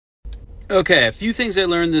Okay, a few things I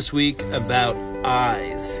learned this week about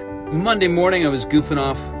eyes. Monday morning I was goofing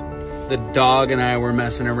off. The dog and I were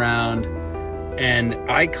messing around and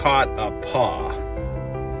I caught a paw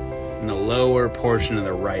in the lower portion of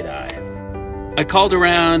the right eye. I called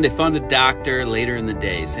around, I found a doctor later in the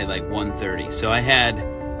day, say like 1:30. So I had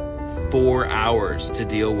 4 hours to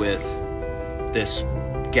deal with this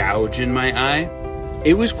gouge in my eye.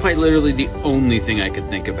 It was quite literally the only thing I could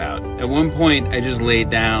think about. At one point, I just laid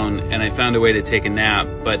down and I found a way to take a nap,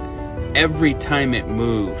 but every time it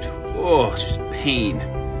moved, oh, it's just pain.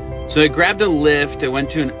 So I grabbed a lift, I went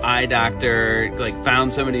to an eye doctor,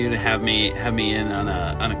 found somebody to have me in on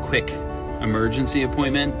a quick emergency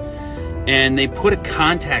appointment, and they put a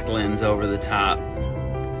contact lens over the top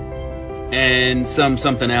and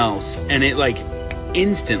something else, and it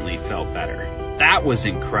instantly felt better. That was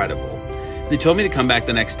incredible. They told me to come back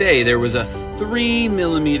the next day. There was a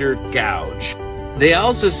 3mm gouge. They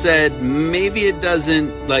also said maybe it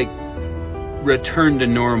doesn't return to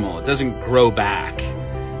normal. It doesn't grow back.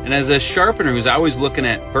 And as a sharpener who's always looking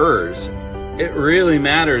at burrs, it really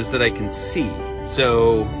matters that I can see.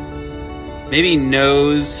 So maybe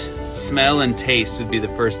nose, smell, and taste would be the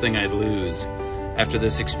first thing I'd lose after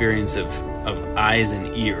this experience of eyes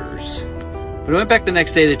and ears. But I went back the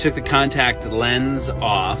next day. They took the contact lens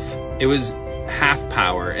off. It was half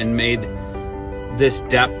power and made this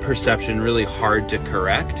depth perception really hard to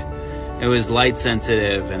correct. It was light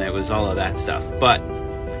sensitive and it was all of that stuff, but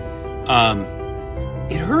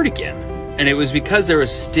it hurt again, and it was because there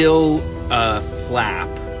was still a flap.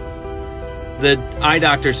 The eye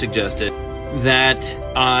doctor suggested that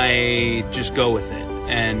I just go with it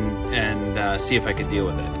and see if I could deal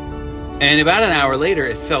with it. And about an hour later,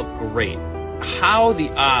 it felt great. How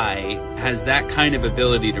the eye has that kind of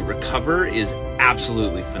ability to recover is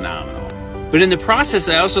absolutely phenomenal. But in the process,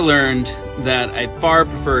 I also learned that I far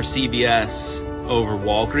prefer CVS over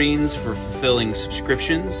Walgreens for fulfilling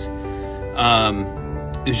subscriptions.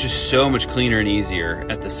 It was just so much cleaner and easier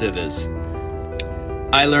at the Civis.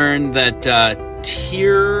 I learned that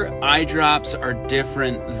tear eye drops are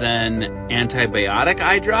different than antibiotic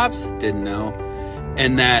eye drops. Didn't know.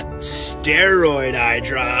 And that steroid eye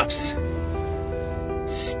drops,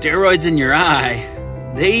 steroids in your eye,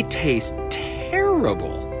 they taste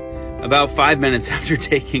terrible about 5 minutes after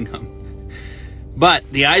taking them. But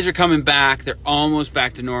the eyes are coming back. They're almost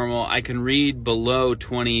back to normal. I can read below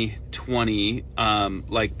 20/20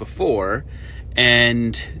 like before.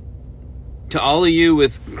 And to all of you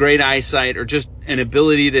with great eyesight or just an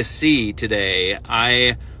ability to see today,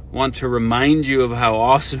 I want to remind you of how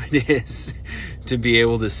awesome it is to be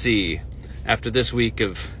able to see after this week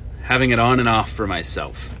of having it on and off for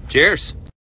myself. Cheers.